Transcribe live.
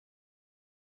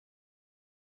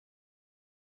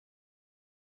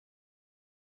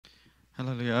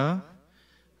Hallelujah.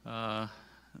 I'd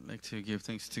like to give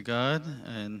thanks to God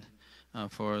and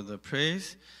for the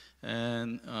praise.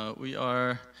 And we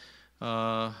have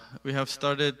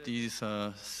started these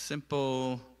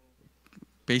simple,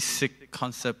 basic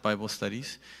concept Bible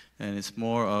studies, and it's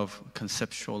more of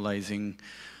conceptualizing.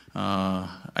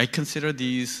 I consider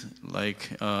these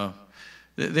like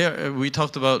we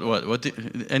talked about what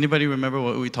did anybody remember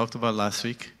what we talked about last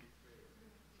week?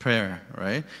 Prayer,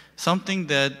 right? Something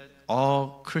that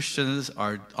all Christians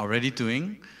are already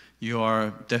doing. You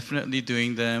are definitely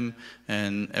doing them,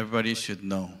 and everybody should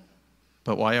know.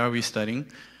 But why are we studying?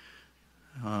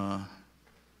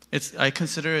 I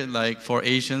consider it like for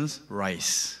Asians,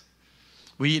 rice.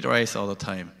 We eat rice all the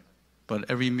time,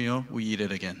 but every meal we eat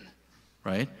it again,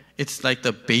 right? It's like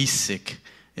the basic.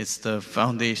 It's the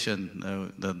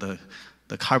foundation,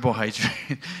 the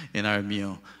carbohydrate in our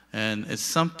meal. And it's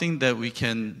something that we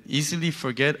can easily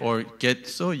forget or get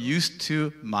so used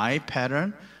to my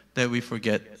pattern that we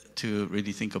forget to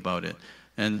really think about it.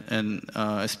 And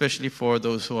especially for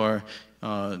those who are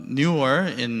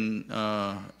newer in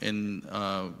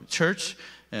church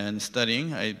and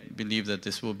studying, I believe that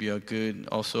this will be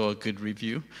also a good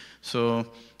review. So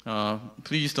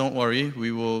please don't worry.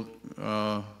 We will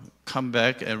come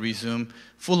back and resume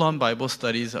full-on Bible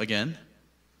studies again.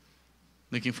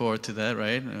 Looking forward to that,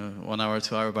 right? 1 hour,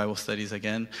 2 hour Bible studies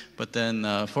again. But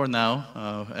then for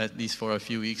now, at least for a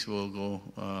few weeks, we'll go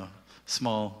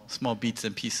small bits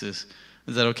and pieces.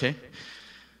 Is that okay?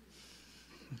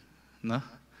 No?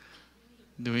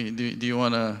 Do you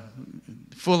want a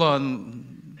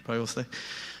full-on Bible study?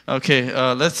 Okay,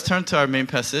 let's turn to our main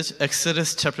passage,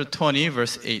 Exodus chapter 20,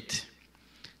 verse 8.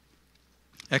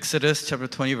 Exodus chapter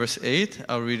 20, verse 8.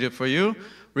 I'll read it for you.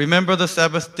 Remember the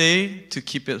Sabbath day to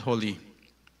keep it holy.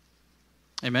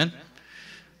 Amen?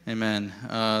 Amen.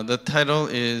 The title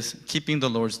is Keeping the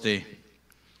Lord's Day.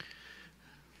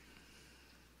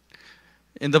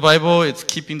 In the Bible, it's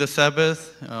keeping the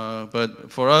Sabbath,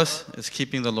 but for us, it's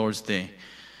keeping the Lord's Day.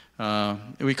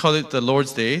 We call it the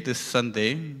Lord's Day this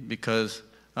Sunday because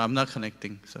I'm not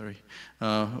connecting, sorry.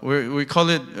 We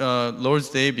call it Lord's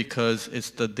Day because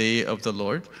it's the day of the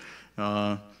Lord.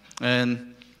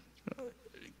 And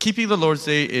keeping the Lord's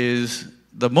Day is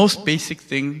the most basic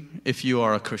thing if you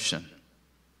are a Christian,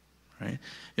 right?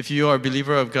 If you are a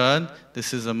believer of God,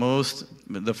 this is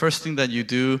the first thing that you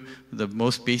do, the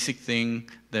most basic thing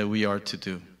that we are to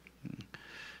do.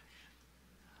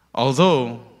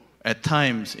 Although, at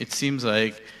times, it seems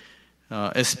like,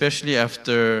 especially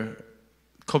after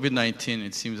COVID-19,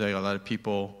 it seems like a lot of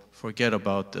people forget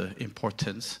about the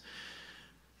importance.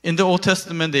 In the Old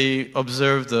Testament, they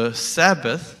observed the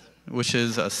Sabbath, which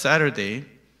is a Saturday,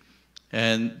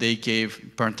 and they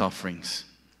gave burnt offerings.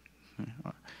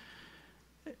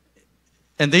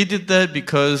 And they did that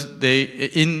because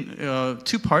in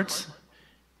two parts,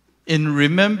 in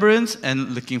remembrance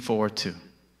and looking forward to,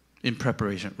 in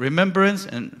preparation. Remembrance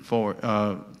and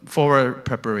forward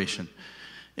preparation.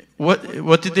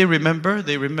 What did they remember?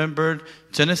 They remembered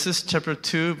Genesis chapter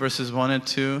 2, verses 1 and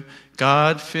 2.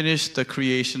 God finished the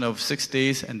creation of 6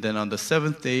 days, and then on the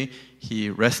seventh day, He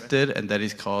rested, and that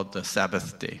is called the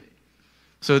Sabbath day.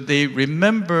 So they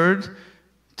remembered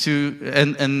to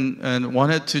and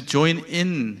wanted to join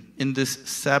in this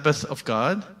Sabbath of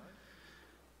God.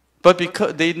 But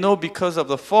because they know because of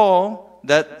the fall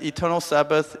that eternal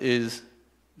Sabbath is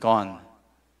gone,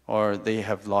 or they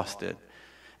have lost it.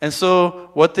 And so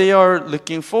what they are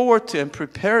looking forward to and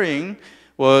preparing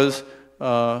was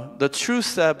the true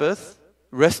Sabbath,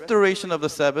 restoration of the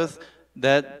Sabbath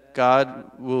that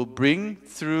God will bring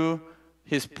through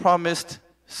His promised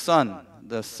Son,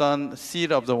 the son,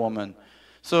 seed of the woman.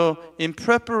 So in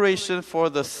preparation for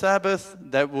the Sabbath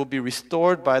that will be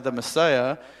restored by the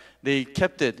Messiah, they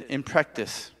kept it in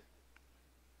practice.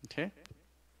 Okay?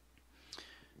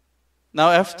 Now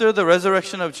after the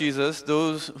resurrection of Jesus,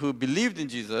 those who believed in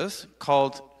Jesus,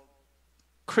 called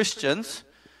Christians,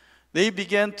 they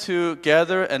began to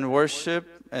gather and worship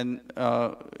and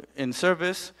in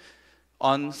service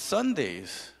on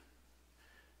Sundays.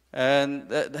 And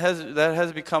that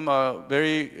has become a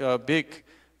very big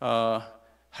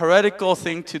heretical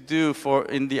thing to do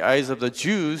in the eyes of the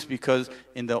Jews, because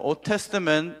in the Old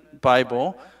Testament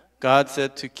Bible, God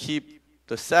said to keep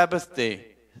the Sabbath day,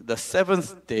 the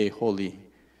seventh day, holy.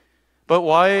 But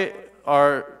why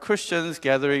are Christians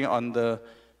gathering on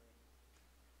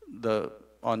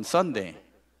on Sunday,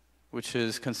 which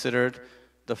is considered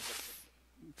the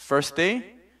first day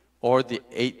or the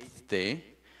eighth day?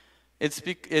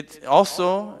 It's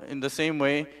also in the same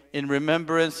way in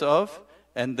remembrance of,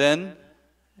 and then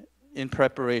in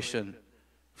preparation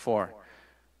for.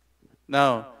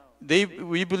 Now,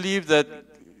 we believe that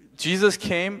Jesus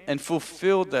came and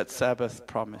fulfilled that Sabbath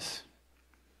promise.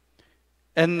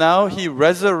 And now He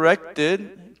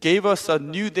resurrected, gave us a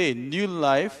new day, new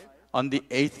life on the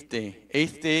 8th day.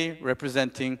 8th day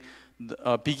representing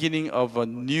the beginning of a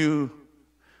new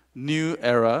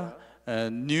era, a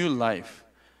new life.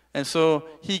 And so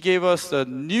He gave us a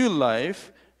new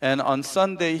life, and on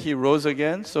Sunday He rose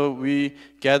again, so we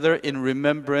gather in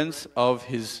remembrance of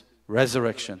His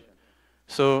resurrection.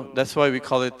 So that's why we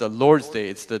call it the Lord's Day.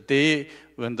 It's the day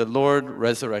when the Lord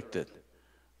resurrected,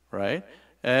 right?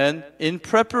 And in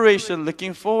preparation,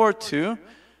 looking forward to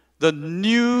the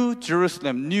new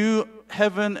Jerusalem, new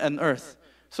heaven and earth.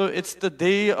 So it's the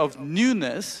day of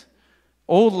newness.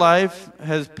 Old life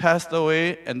has passed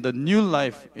away, and the new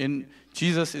life in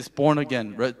Jesus is born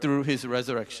again through His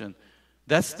resurrection.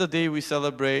 That's the day we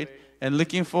celebrate, and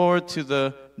looking forward to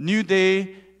the new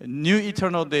day, new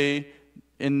eternal day,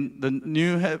 in the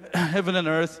new heaven and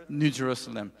earth, New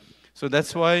Jerusalem. So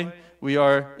that's why we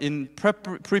are in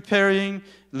preparing,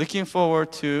 looking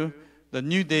forward to the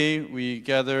new day. We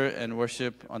gather and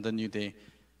worship on the new day.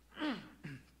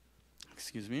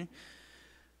 Excuse me.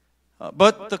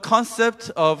 But the concept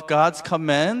of God's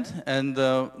command and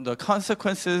the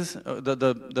consequences,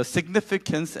 the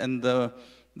significance and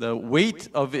the weight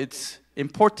of its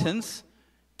importance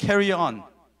carry on,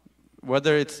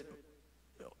 whether it's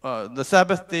the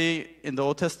Sabbath day in the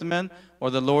Old Testament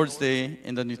or the Lord's Day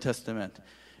in the New Testament.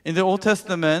 In the Old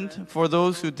Testament, for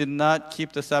those who did not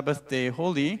keep the Sabbath day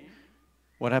holy,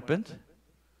 what happened?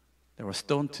 They were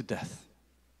stoned to death.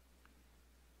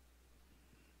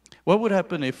 What would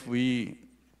happen if we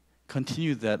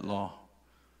continued that law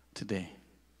today?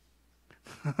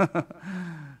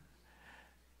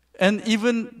 And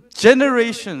even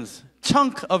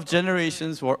chunk of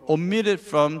generations were omitted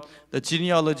from the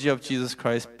genealogy of Jesus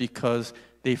Christ because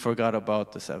they forgot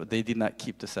about the Sabbath. They did not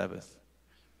keep the Sabbath.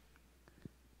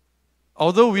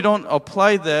 Although we don't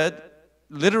apply that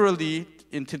literally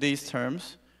in today's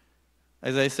terms,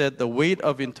 as I said, the weight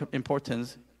of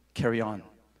importance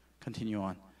continue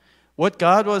on. What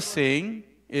God was saying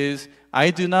is,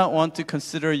 I do not want to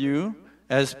consider you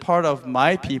as part of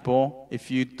my people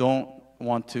if you don't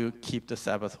want to keep the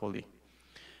Sabbath holy.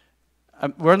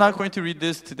 We're not going to read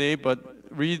this today, but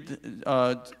read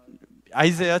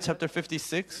Isaiah chapter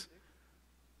 56.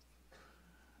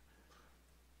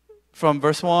 From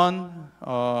verse 1,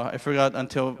 I forgot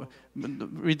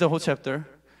read the whole chapter.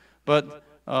 But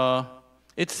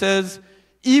it says,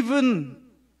 even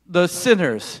the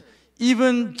sinners,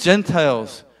 even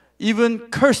Gentiles, even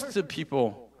cursed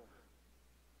people,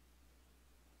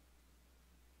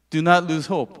 do not lose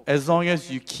hope as long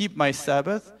as you keep my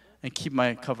Sabbath and keep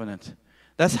my covenant.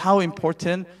 That's how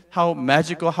important, how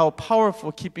magical, how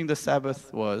powerful keeping the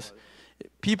Sabbath was.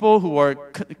 People who are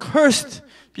cursed,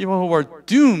 people who are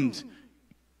doomed,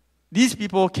 these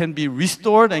people can be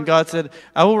restored, and God said,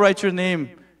 I will write your name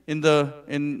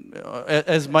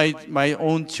as my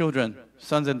own children,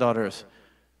 sons and daughters,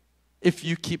 if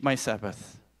you keep my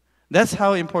Sabbath. That's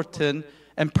how important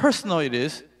and personal it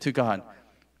is to God.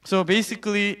 So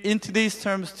basically, in today's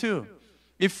terms too,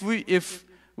 if we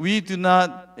do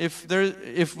not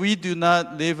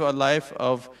live a life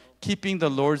of keeping the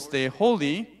Lord's Day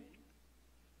holy,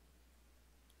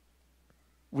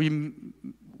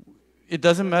 it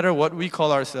doesn't matter what we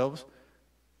call ourselves.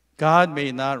 God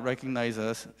may not recognize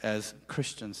us as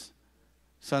Christians,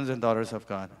 sons and daughters of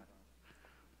God.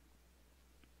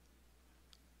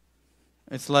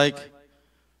 It's like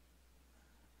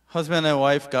husband and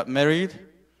wife got married.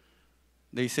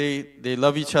 They say they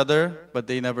love each other, but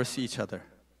they never see each other.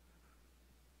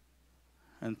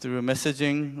 And through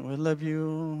messaging, I love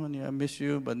you, honey, I miss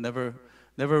you, but never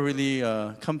really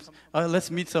comes.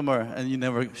 Let's meet somewhere, and you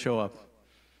never show up.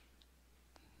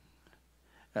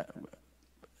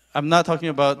 I'm not talking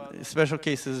about special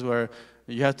cases where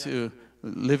you have to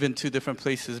live in two different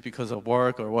places because of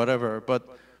work or whatever. But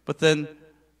then,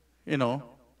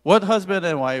 what husband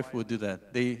and wife would do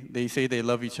that? They say they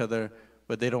love each other,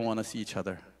 but they don't want to see each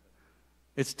other.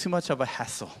 It's too much of a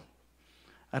hassle.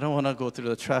 I don't want to go through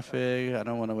the traffic. I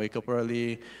don't want to wake up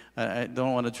early. I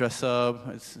don't want to dress up.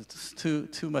 It's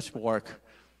too much work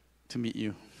to meet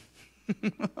you.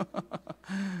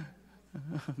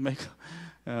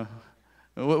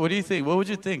 What do you think? What would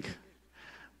you think?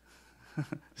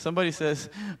 Somebody says,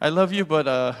 I love you, but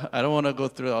I don't want to go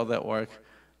through all that work.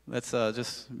 Let's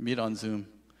just meet on Zoom.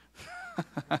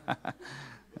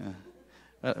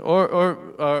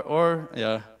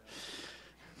 Yeah.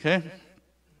 Okay.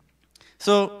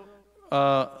 So,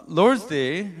 Lord's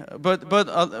Day, but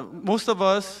most of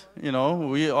us,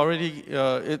 we already,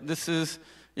 this is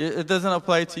It doesn't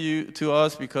apply to you, to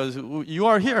us, because you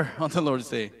are here on the Lord's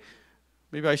Day.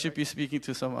 Maybe I should be speaking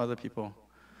to some other people.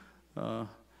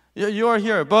 You are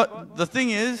here. But the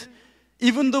thing is,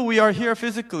 even though we are here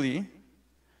physically,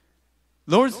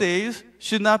 Lord's Days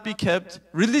should not be kept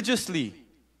religiously.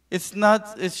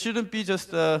 It shouldn't be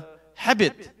just a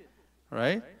habit,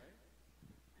 right?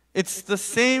 It's the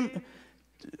same.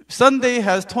 Sunday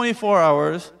has 24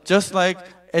 hours, just like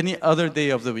any other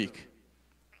day of the week.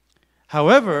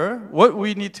 However, what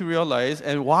we need to realize,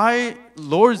 and why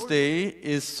Lord's Day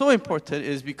is so important,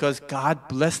 is because God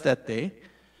blessed that day.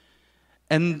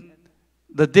 And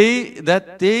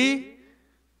that day,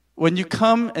 when you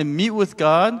come and meet with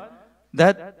God,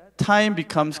 that time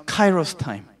becomes Kairos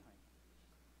time.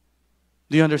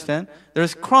 Do you understand?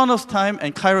 There's Chronos time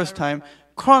and Kairos time.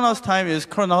 Chronos time is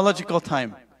chronological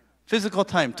time, physical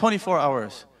time, 24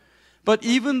 hours. But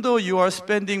even though you are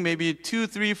spending maybe 2,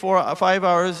 3, 4, 5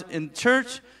 hours in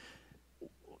church,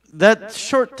 that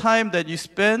short time that you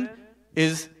spend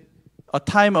is a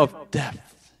time of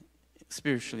depth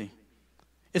spiritually.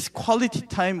 It's quality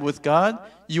time with God.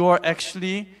 You are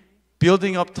actually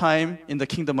building up time in the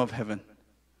kingdom of heaven.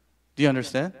 Do you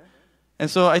understand? And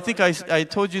so I think I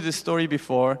told you this story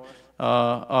before.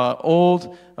 No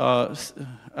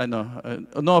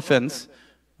offense,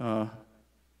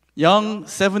 young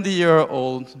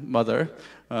 70-year-old mother,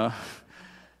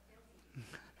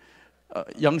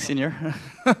 young senior,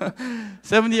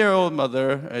 70-year-old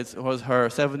mother, it was her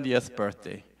 70th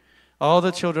birthday. All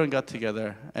the children got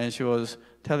together, and she was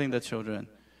telling the children,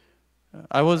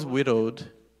 I was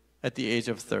widowed at the age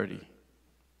of 30.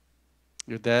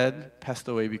 Your dad passed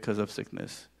away because of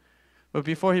sickness. But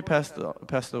before he passed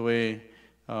away,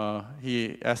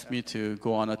 he asked me to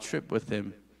go on a trip with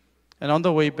him. And on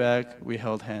the way back, we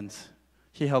held hands.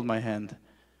 He held my hand.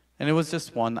 And it was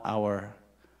just 1 hour.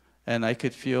 And I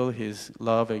could feel his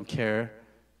love and care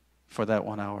for that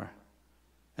 1 hour.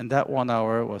 And that 1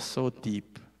 hour was so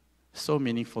deep, so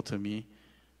meaningful to me.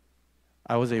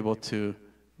 I was able to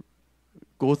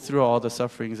go through all the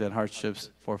sufferings and hardships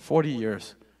for 40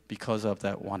 years because of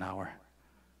that 1 hour.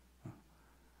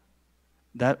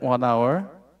 That 1 hour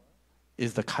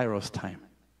is the Kairos time.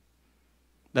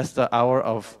 That's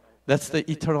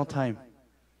the eternal time,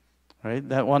 right?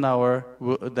 That 1 hour,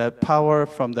 that power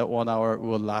from that 1 hour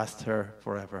will last her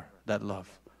forever, that love,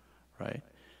 right?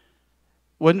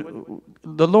 When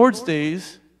the Lord's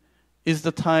Days is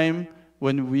the time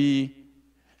when we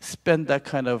spend that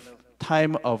kind of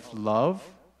time of love,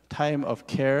 time of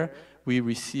care, we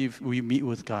meet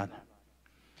with God.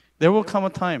 There will come a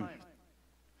time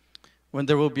when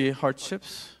there will be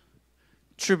hardships,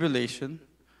 tribulation,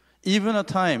 even a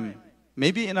time,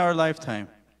 maybe in our lifetime,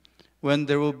 when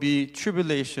there will be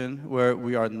tribulation where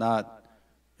we are not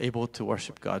able to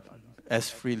worship God as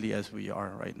freely as we are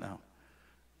right now.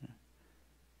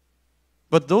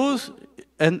 But those,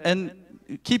 and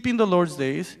keeping the Lord's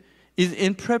Days is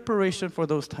in preparation for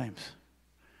those times.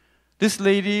 This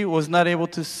lady was not able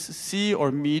to see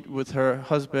or meet with her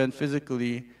husband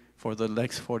physically for the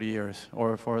next 40 years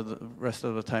or for the rest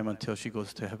of the time until she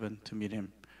goes to heaven to meet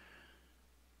him.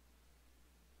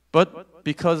 But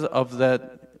because of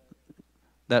that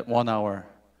 1 hour,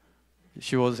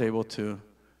 she was able to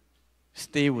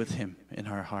stay with him in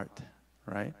her heart,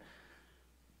 right?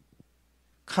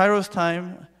 Kairos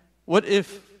time, what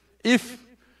if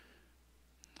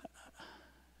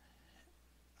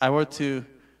I were to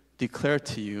declare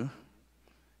to you,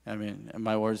 I mean,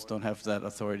 my words don't have that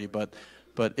authority, but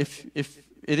if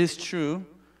it is true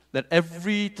that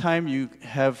every time you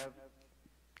have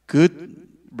good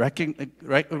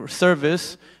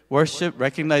service, worship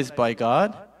recognized by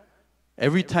God,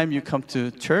 every time you come to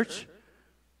church,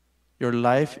 your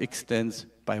life extends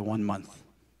by 1 month.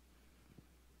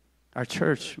 Our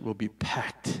church will be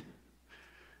packed.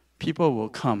 People will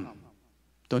come.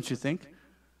 Don't you think?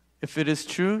 If it is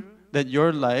true that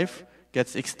your life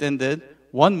gets extended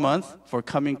 1 month for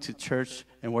coming to church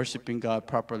and worshiping God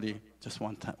properly just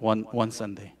one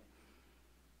Sunday.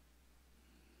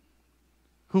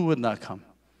 Who would not come?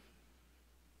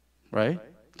 Right?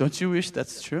 Don't you wish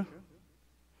that's true?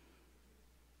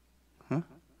 Huh?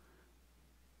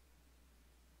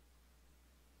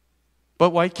 But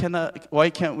why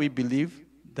can't we believe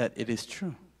that it is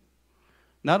true?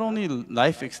 Not only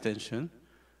life extension,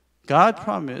 God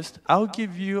promised, I'll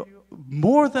give you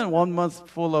more than 1 month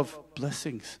full of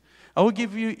blessings. I will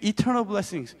give you eternal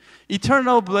blessings.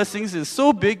 Eternal blessings is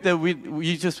so big that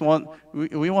we just want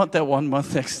that 1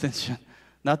 month extension,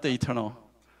 not the eternal.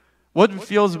 What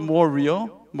feels more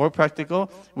real, more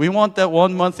practical? We want that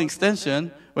 1 month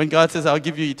extension when God says, I'll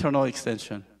give you eternal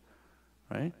extension.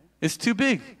 Right? It's too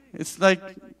big. It's like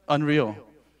unreal.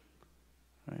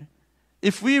 Right?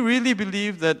 If we really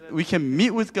believe that we can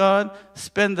meet with God,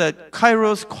 spend that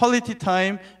kairos quality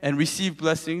time, and receive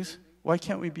blessings, why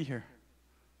can't we be here?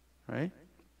 Right?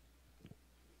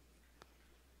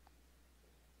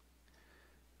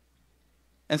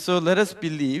 And so let us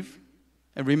believe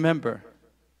and remember,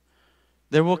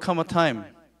 there will come a time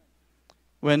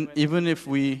when even if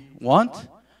we want,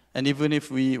 and even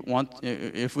if we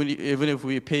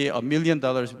pay $1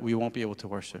 million, we won't be able to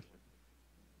worship.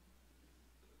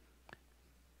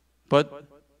 But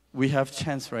we have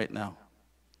chance right now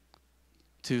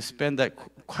to spend that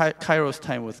kairos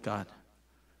time with God.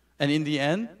 And in the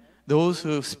end, those who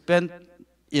have spent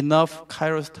enough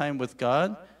kairos time with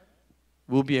God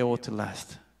will be able to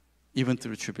last, even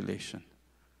through tribulation.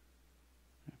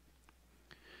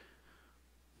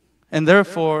 And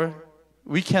therefore,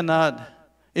 we cannot,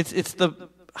 it's the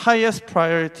highest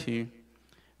priority.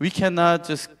 We cannot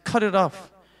just cut it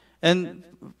off. And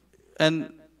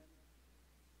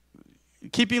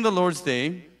keeping the Lord's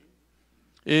Day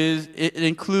it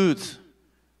includes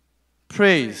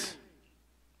praise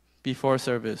before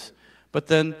service. But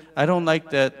then I don't like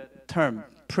that term,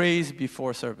 praise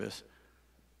before service.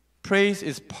 Praise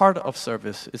is part of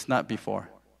service, it's not before.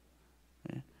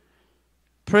 Okay?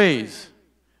 Praise,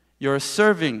 you're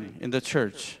serving in the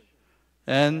church,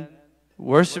 and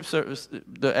worship service,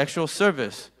 the actual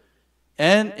service,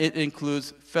 and it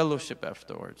includes fellowship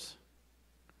afterwards.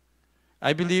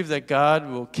 I believe that God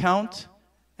will count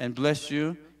and bless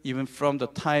you even from the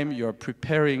time you're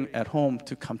preparing at home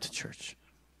to come to church.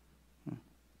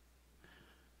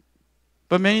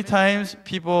 But many times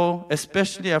people,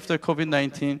 especially after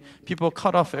COVID-19, people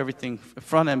cut off everything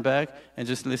front and back and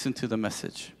just listen to the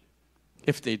message,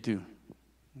 if they do.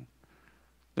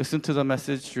 Listen to the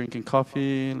message, drinking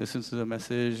coffee, listen to the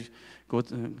message,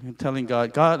 telling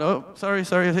God, oh, sorry,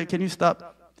 can you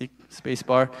stop? Space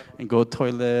bar and go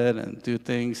toilet and do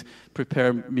things,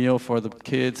 prepare meal for the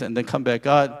kids, and then come back.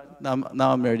 God,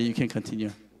 now I'm ready. You can continue.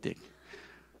 Dick.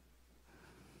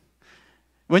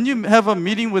 When you have a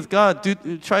meeting with God,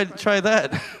 try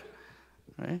that,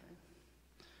 right?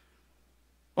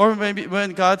 Or maybe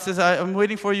when God says, "I'm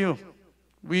waiting for you,"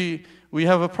 we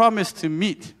have a promise to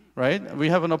meet, right? We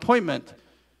have an appointment.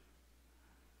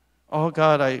 Oh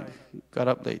God, I got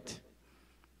up late.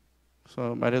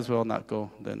 So might as well not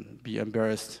go, then be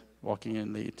embarrassed walking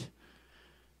in late.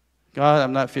 God,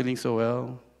 I'm not feeling so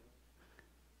well.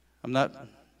 I'm not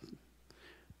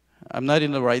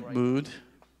in the right mood.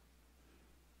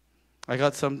 I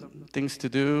got some things to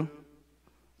do,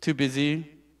 too busy.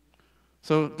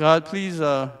 So God, please,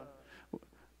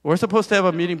 we're supposed to have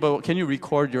a meeting, but can you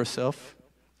record yourself?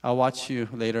 I'll watch you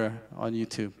later on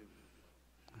YouTube.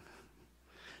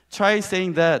 Try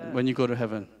saying that when you go to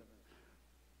heaven.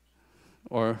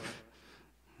 Or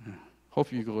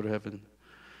hope you go to heaven.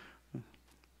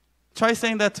 Try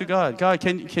saying that to God. God,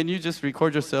 can you just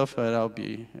record yourself, and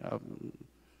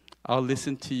I'll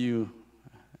listen to you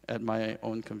at my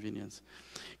own convenience.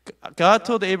 God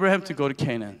told Abraham to go to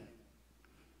Canaan.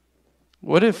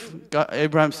 What if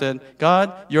Abraham said,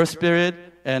 God, your spirit,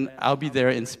 and I'll be there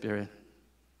in spirit?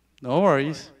 No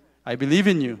worries. I believe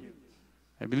in you.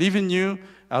 I believe in you.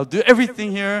 I'll do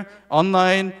everything here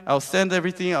online. I'll send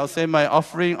everything. I'll send my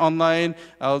offering online.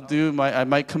 I'll do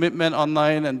my commitment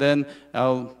online, and then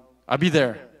I'll be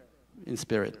there in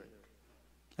spirit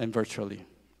and virtually.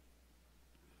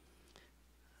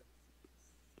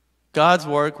 God's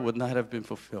work would not have been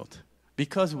fulfilled.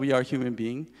 Because we are human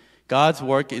beings, God's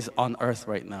work is on earth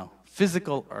right now,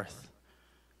 physical earth.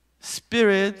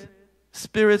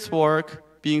 Spirit's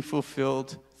work being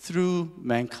fulfilled through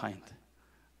mankind.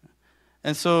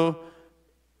 And so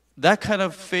that kind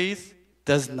of faith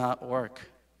does not work.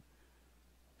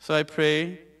 So I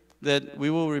pray that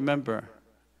we will remember.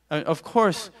 Of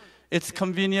course, it's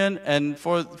convenient, and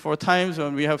for times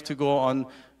when we have to go on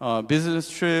business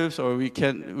trips or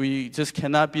we just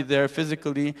cannot be there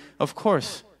physically. Of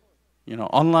course,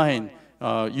 online,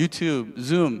 YouTube,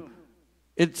 Zoom,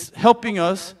 it's helping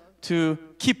us to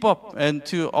keep up and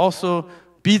to also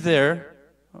be there.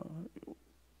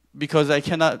 Because I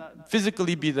cannot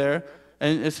physically be there,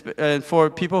 and for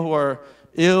people who are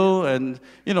ill, and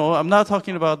I'm not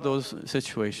talking about those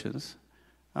situations.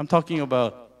 I'm talking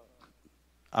about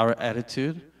our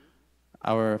attitude,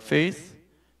 our faith,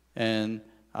 and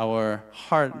our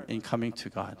heart in coming to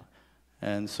God.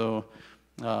 And so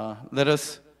let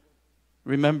us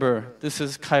remember, this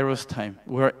is Kairos time.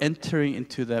 We're entering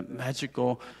into that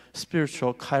magical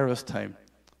spiritual Kairos time.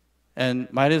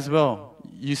 And might as well,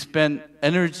 you spend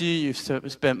energy, you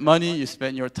spend money, you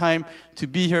spend your time to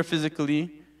be here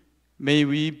physically. May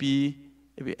we be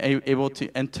able to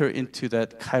enter into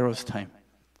that Kairos time.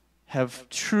 Have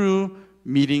true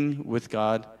meeting with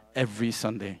God every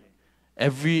Sunday.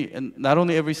 And not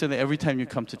only every Sunday, every time you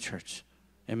come to church.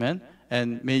 Amen?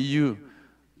 And may you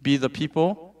be the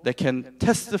people that can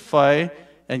testify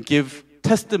and give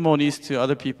testimonies to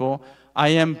other people. I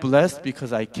am blessed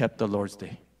because I kept the Lord's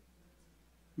Day.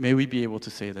 May we be able to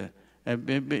say that.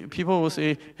 And people will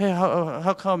say, hey,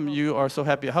 how come you are so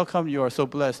happy? How come you are so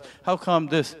blessed? How come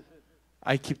this?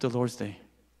 I keep the Lord's Day.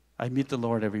 I meet the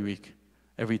Lord every week,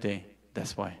 every day.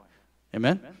 That's why.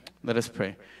 Amen? Let us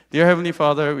pray. Dear Heavenly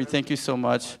Father, we thank you so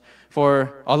much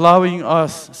for allowing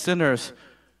us sinners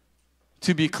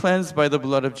to be cleansed by the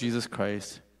blood of Jesus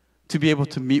Christ, to be able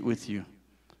to meet with you.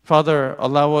 Father,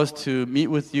 allow us to meet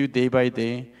with you day by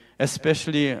day,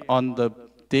 especially on the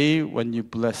day when you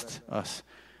blessed us.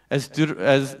 As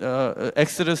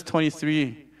Exodus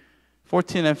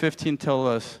 23:14 and 15 tell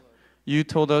us, you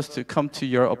told us to come to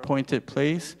your appointed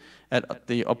place at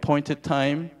the appointed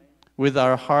time with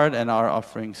our heart and our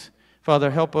offerings. Father,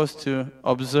 help us to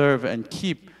observe and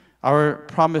keep our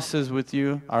promises with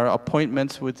you, our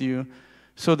appointments with you,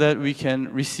 so that we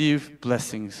can receive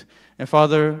blessings. And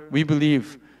Father, we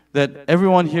believe that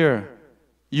everyone here,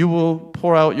 you will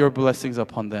pour out your blessings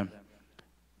upon them.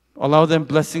 Allow them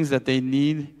blessings that they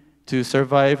need to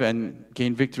survive and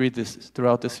gain victory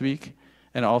throughout this week,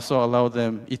 and also allow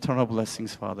them eternal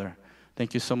blessings, Father.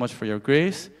 Thank you so much for your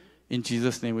grace. In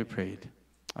Jesus' name we prayed.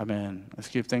 Amen. Let's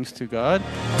give thanks to God.